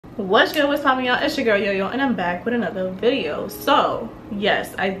What's good, what's poppin', y'all? It's your girl Yo-Yo, and I'm back with another video. So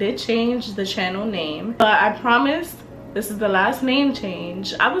yes, I did change the channel name, but I promised this is the last name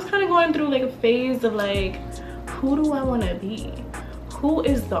change. I was kind of going through like a phase of like, who do I want to be? Who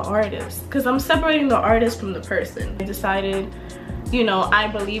is the artist? Because I'm separating the artist from the person. I decided, you know, I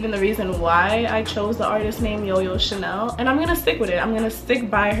believe in the reason why I chose the artist name Yo-Yo Chanel, and I'm gonna stick with it. I'm gonna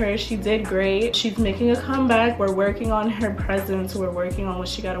stick by her. She did great. She's making a comeback. We're working on her presence. We're working on what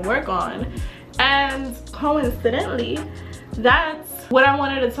she gotta work on. And coincidentally, that's what I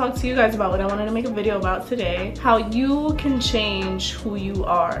wanted to talk to you guys about, what I wanted to make a video about today. How you can change who you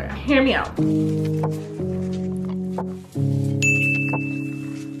are. Hear me out.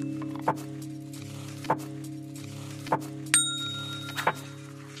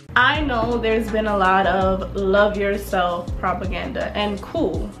 I know there's been a lot of love yourself propaganda, and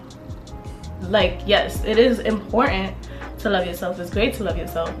cool. Like, yes, it is important to love yourself. It's great to love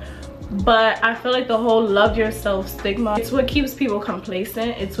yourself. But I feel like the whole love yourself stigma, it's what keeps people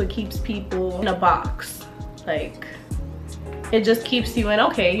complacent. It's what keeps people in a box. Like, it just keeps you in,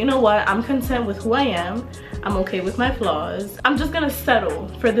 okay, you know what? I'm content with who I am. I'm okay with my flaws. I'm just gonna settle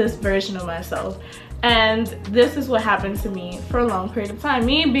for this version of myself. And this is what happened to me for a long period of time.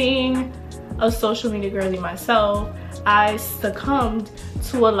 Me being a social media girly myself, I succumbed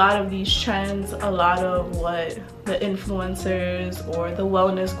to a lot of these trends, a lot of what the influencers or the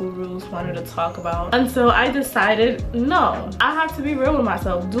wellness gurus wanted to talk about. And so I decided, no, I have to be real with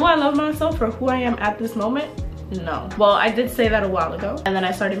myself. Do I love myself for who I am at this moment? No. Well, I did say that a while ago, and then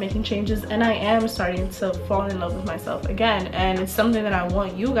I started making changes, and I am starting to fall in love with myself again, and it's something that I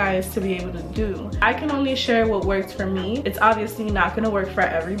want you guys to be able to do. I can only share what works for me. It's obviously not going to work for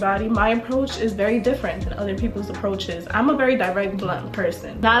everybody. My approach is very different than other people's approaches. I'm a very direct, blunt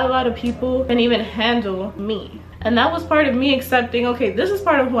person. Not a lot of people can even handle me. And that was part of me accepting, okay, this is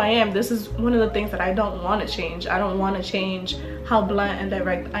part of who I am. This is one of the things that I don't want to change. I don't want to change how blunt and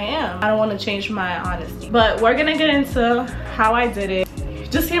direct I am. I don't want to change my honesty. But we're gonna get into how I did it.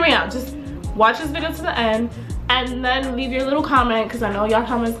 Just hear me out. Just watch this video to the end and then leave your little comment, because I know y'all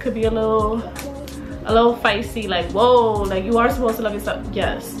comments could be a little feisty, like, whoa, like, you are supposed to love yourself.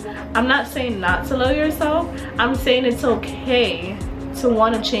 Yes, I'm not saying not to love yourself. I'm saying it's okay to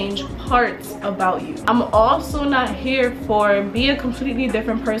want to change parts about you. I'm also not here for be a completely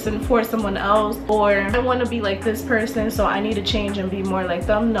different person for someone else, or I want to be like this person so I need to change and be more like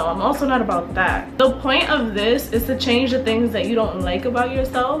them. No, I'm also not about that. The point of this is to change the things that you don't like about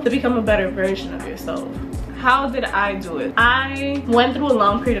yourself to become a better version of yourself. How did I do it? I went through a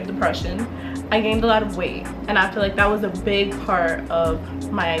long period of depression. I gained a lot of weight, and I feel like that was a big part of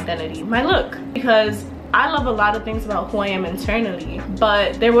my identity, my look, because I love a lot of things about who I am internally,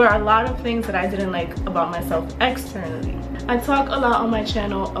 but there were a lot of things that I didn't like about myself externally. I talk a lot on my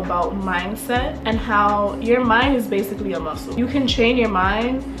channel about mindset and how your mind is basically a muscle. You can train your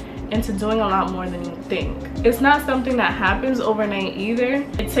mind into doing a lot more than you think. It's not something that happens overnight either.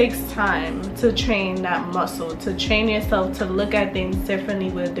 It takes time to train that muscle, to train yourself to look at things differently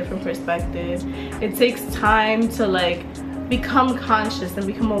with a different perspective. It takes time to like become conscious and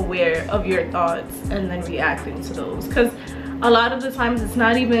become aware of your thoughts and then reacting to those, because a lot of the times it's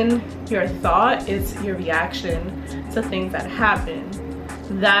not even your thought, it's your reaction to things that happen.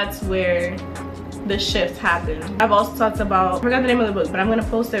 That's where the shift happens. I've also talked about, I forgot the name of the book, but I'm gonna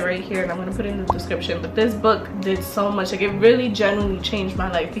post it right here and I'm gonna put it in the description. But this book did so much, like, it really genuinely changed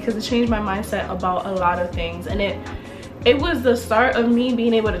my life, because it changed my mindset about a lot of things, and it was the start of me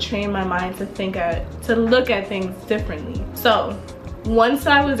being able to train my mind to look at things differently. So once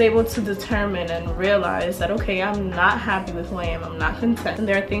I was able to determine and realize that, okay, I'm not happy with who I am, I'm not content, and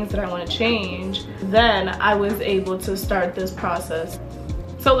there are things that I want to change, then I was able to start this process.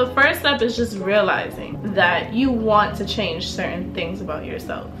 So the first step is just realizing that you want to change certain things about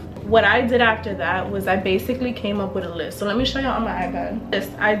yourself. What I did after that was I basically came up with a list. So let me show you on my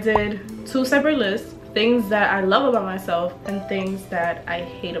iPad. I did 2 separate lists. Things that I love about myself and things that I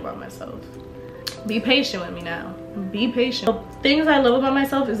hate about myself. Be patient with me now. Be patient. So things I love about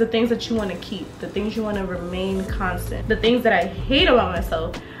myself is the things that you want to keep, the things you want to remain constant. The things that I hate about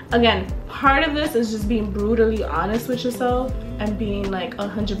myself, again, part of this is just being brutally honest with yourself and being like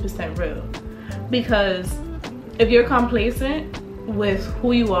 100% real. Because if you're complacent with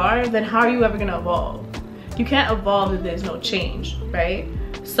who you are, then how are you ever gonna evolve? You can't evolve if there's no change, right?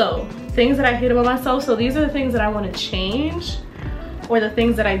 So things that I hate about myself, so these are the things that I want to change, or the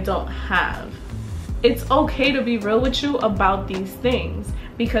things that I don't have. It's okay to be real with you about these things,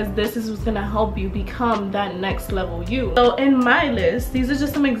 because this is what's gonna help you become that next level you. So in my list, these are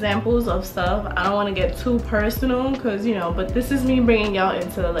just some examples of stuff. I don't want to get too personal because, you know, but this is me bringing y'all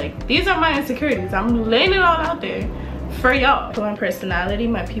into, like, these are my insecurities. I'm laying it all out there for y'all. So my personality,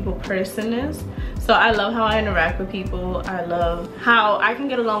 my people personness. So I love how I interact with people. I love how I can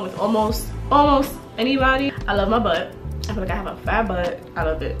get along with almost anybody. I love my butt. I feel like I have a fat butt. I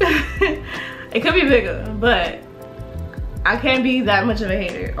love it. It could be bigger, but I can't be that much of a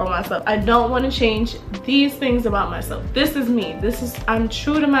hater on myself. I don't want to change these things about myself. This is me. I'm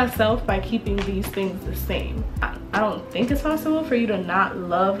true to myself by keeping these things the same. I don't think it's possible for you to not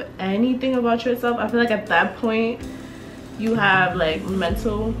love anything about yourself. I feel like at that point, you have like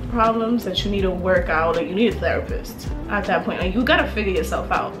mental problems that you need to work out. Like, you need a therapist at that point. Like, you gotta figure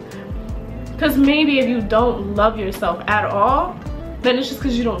yourself out. Because maybe if you don't love yourself at all, then it's just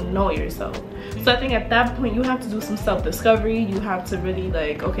because you don't know yourself. So I think at that point you have to do some self-discovery. You have to really,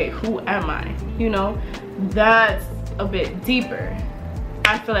 like, okay, who am I? You know, that's a bit deeper.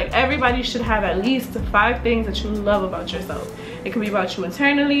 I feel like everybody should have at least 5 things that you love about yourself. It could be about you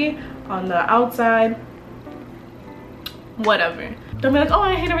internally, on the outside, whatever. Don't be like, oh,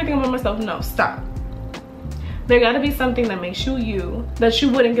 I hate everything about myself. No, stop. There gotta be something that makes you you, that you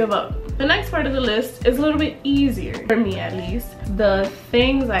wouldn't give up. The next part of the list is a little bit easier, for me at least. The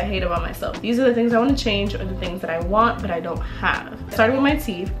things I hate about myself. These are the things I want to change, or the things that I want but I don't have. Starting with my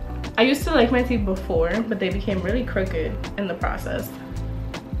teeth. I used to like my teeth before, but they became really crooked in the process.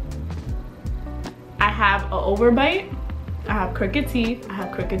 I have an overbite. I have crooked teeth. I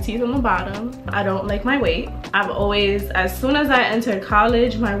have crooked teeth on the bottom. I don't like my weight. I've always, as soon as I entered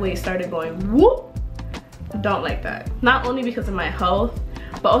college, my weight started going whoop. Don't like that. Not only because of my health,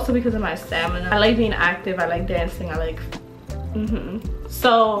 but also because of my stamina. I like being active. I like dancing. I like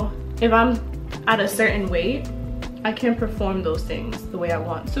So if I'm at a certain weight, I can't perform those things the way I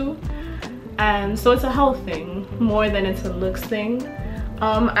want to. And so it's a health thing more than it's a looks thing.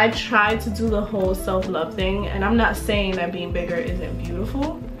 I tried to do the whole self-love thing, and I'm not saying that being bigger isn't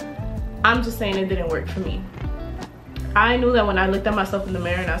beautiful. I'm just saying it didn't work for me. I knew that when I looked at myself in the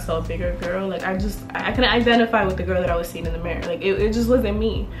mirror and I saw a bigger girl, like I couldn't identify with the girl that I was seeing in the mirror. Like it just wasn't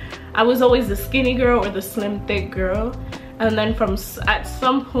me. I was always the skinny girl or the slim thick girl, and then at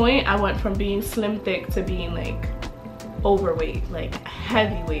some point I went from being slim thick to being like overweight, like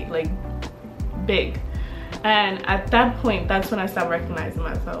heavyweight, like big. And at that point, that's when I stopped recognizing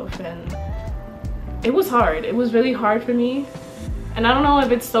myself, and it was hard. It was really hard for me. And I don't know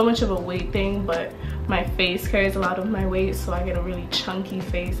if it's so much of a weight thing, but my face carries a lot of my weight, so I get a really chunky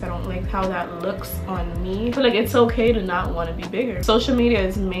face. I don't like how that looks on me. I feel like it's okay to not want to be bigger. Social media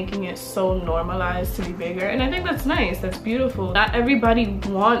is making it so normalized to be bigger, and I think that's nice. That's beautiful. Not everybody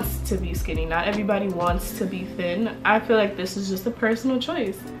wants to be skinny. Not everybody wants to be thin. I feel like this is just a personal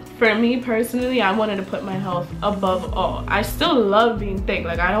choice. For me personally, I wanted to put my health above all. I still love being thick.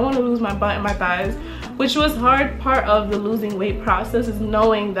 Like, I don't want to lose my butt and my thighs, which was hard part of the losing weight process, is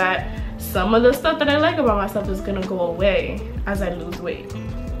knowing that some of the stuff that I like about myself is gonna go away as I lose weight.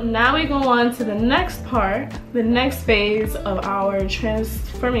 Now we go on to the next part, the next phase of our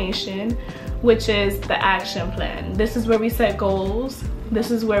transformation, which is the action plan. This is where we set goals. This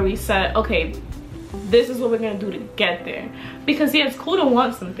is where we set, okay, this is what we're gonna do to get there. Because yeah, it's cool to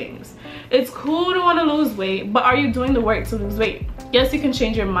want some things. It's cool to want to lose weight, but are you doing the work to lose weight? Yes, you can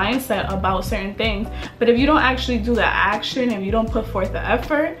change your mindset about certain things, but if you don't actually do the action, if you don't put forth the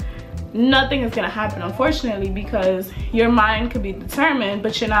effort, nothing is gonna happen, unfortunately, because your mind could be determined,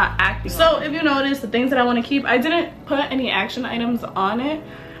 but you're not acting. So if you notice, the things that I want to keep, I didn't put any action items on it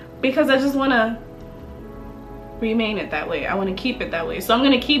because I just want to remain it that way. I want to keep it that way. So I'm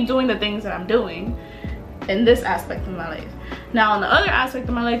gonna keep doing the things that I'm doing in this aspect of my life. Now, on the other aspect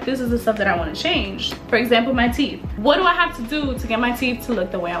of my life, this is the stuff that I want to change. For example, my teeth. What do I have to do to get my teeth to look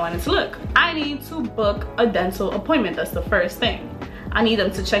the way I want it to look? I need to book a dental appointment. That's the first thing. I need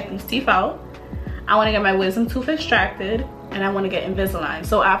them to check these teeth out. I want to get my wisdom tooth extracted, and I want to get Invisalign.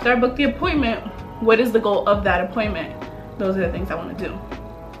 So after I book the appointment, what is the goal of that appointment? Those are the things I want to do.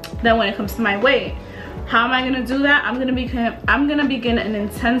 Then when it comes to my weight, how am I going to do that? I'm going to begin an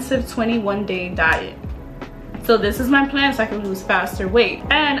intensive 21-day diet. So this is my plan, so I can lose faster weight,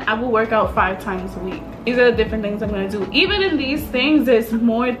 and I will work out 5 times a week. These are the different things I'm going to do. Even in these things, there's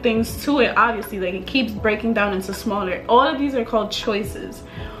more things to it, obviously. Like, it keeps breaking down into smaller. All of these are called choices.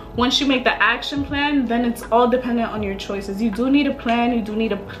 Once you make the action plan, then it's all dependent on your choices. You do need a plan. You do need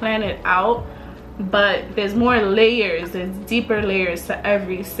to plan it out. but there's more layers, there's deeper layers to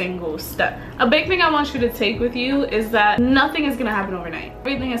every single step. A big thing I want you to take with you is that nothing is gonna happen overnight.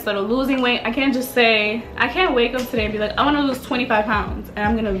 Everything, instead of losing weight, I can't just say, I can't wake up today and be like, I want to lose 25 pounds and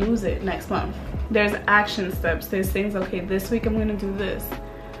I'm gonna lose it next month. There's action steps, there's things, okay, this week I'm gonna do this.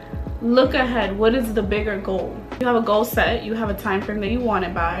 Look ahead. What is the bigger goal? You have a goal set, you have a time frame that you want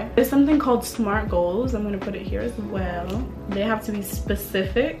it by. There's something called SMART goals. I'm going to put it here as well. They have to be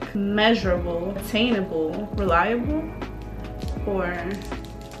specific, measurable, attainable, reliable, or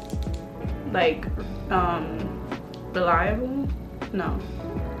like reliable? No.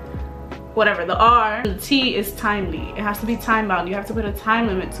 Whatever. The R, the T is timely. It has to be time bound. You have to put a time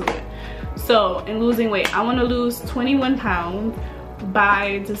limit to it. So in losing weight, I want to lose 21 pounds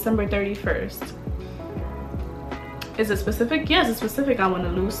by December 31st. Is it specific? Yes, it's specific. I want to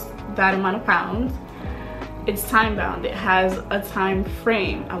lose that amount of pounds. It's time bound. It has a time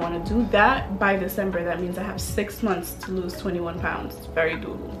frame. I want to do that by December. That means I have 6 months to lose 21 pounds. It's very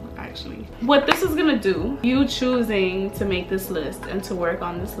doable, actually. What this is gonna do, you choosing to make this list and to work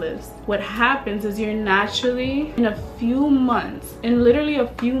on this list, what happens is you're naturally, in a few months, in literally a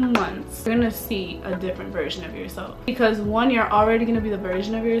few months, you're gonna see a different version of yourself. Because one, you're already gonna be the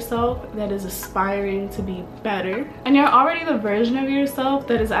version of yourself that is aspiring to be better, and you're already the version of yourself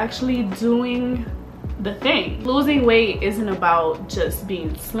that is actually doing the thing. Losing weight isn't about just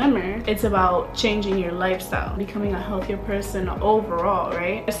being slimmer, it's about changing your lifestyle, becoming a healthier person overall,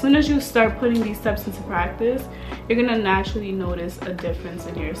 right? As soon as you start putting these steps into practice, you're gonna naturally notice a difference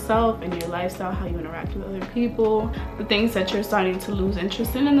in yourself, in your lifestyle, how you interact with other people, the things that you're starting to lose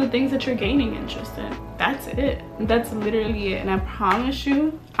interest in, and the things that you're gaining interest in. That's it. That's literally it. And I promise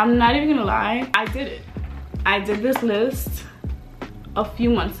you, I'm not even gonna lie, I did it. I did this list a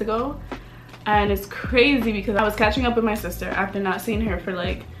few months ago. And it's crazy because I was catching up with my sister after not seeing her for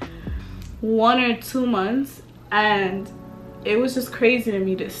like 1 or 2 months, and it was just crazy to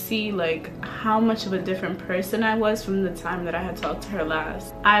me to see like how much of a different person I was from the time that I had talked to her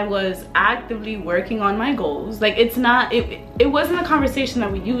last. I was actively working on my goals. Like it wasn't a conversation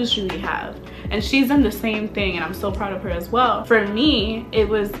that we usually have, and she's done the same thing, and I'm so proud of her as well. For me, it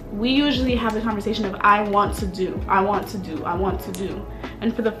was, we usually have the conversation of I want to do, I want to do, I want to do.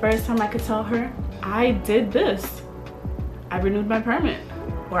 And for the first time I could tell her, I did this. I renewed my permit,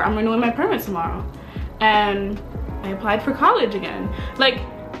 or I'm renewing my permit tomorrow. And I applied for college again. Like,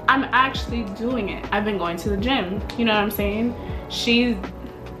 I'm actually doing it. I've been going to the gym, you know what I'm saying? She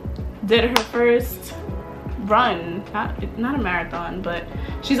did her first run, not a marathon, but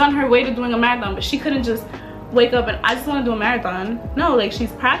she's on her way to doing a marathon, but she couldn't just wake up and I just want to do a marathon. No, like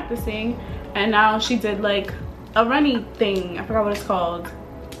she's practicing, and now she did like a running thing, I forgot what it's called,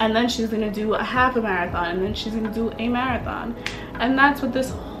 and then she's gonna do a half a marathon, and then she's gonna do a marathon. And that's what this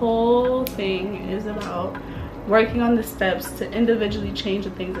whole thing is about, working on the steps to individually change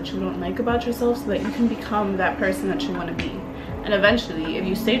the things that you don't like about yourself so that you can become that person that you want to be. And eventually, if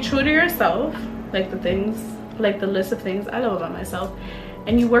you stay true to yourself, like the list of things I love about myself,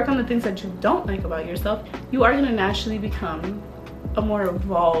 and you work on the things that you don't like about yourself, you are going to naturally become a more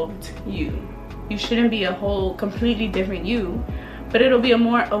evolved you. You shouldn't be a whole completely different you, but it'll be a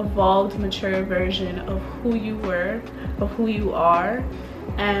more evolved, mature version of who you were, of who you are.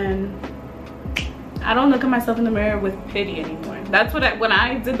 And I don't look at myself in the mirror with pity anymore. That's what when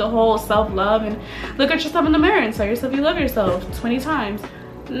I did the whole self-love and look at yourself in the mirror and tell yourself you love yourself 20 times.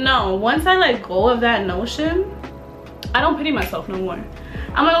 No, once I let go of that notion, I don't pity myself no more.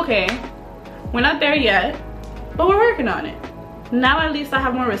 I'm like, okay, we're not there yet, but we're working on it. Now at least I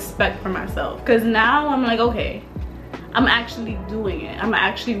have more respect for myself, because now I'm like, okay, I'm actually doing it. I'm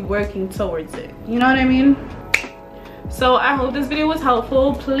actually working towards it. You know what I mean? So I hope this video was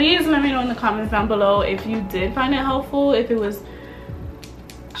helpful. Please let me know in the comments down below if you did find it helpful, if it was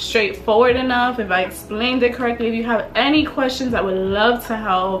straightforward enough, if I explained it correctly. If you have any questions, I would love to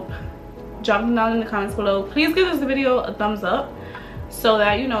help. Drop them down in the comments below. Please give this video a thumbs up so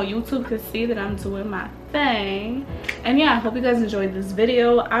that, you know, YouTube could see that I'm doing my thing. And yeah, I hope you guys enjoyed this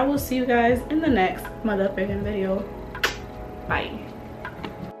video. I will see you guys in the next motherfucking video. Bye.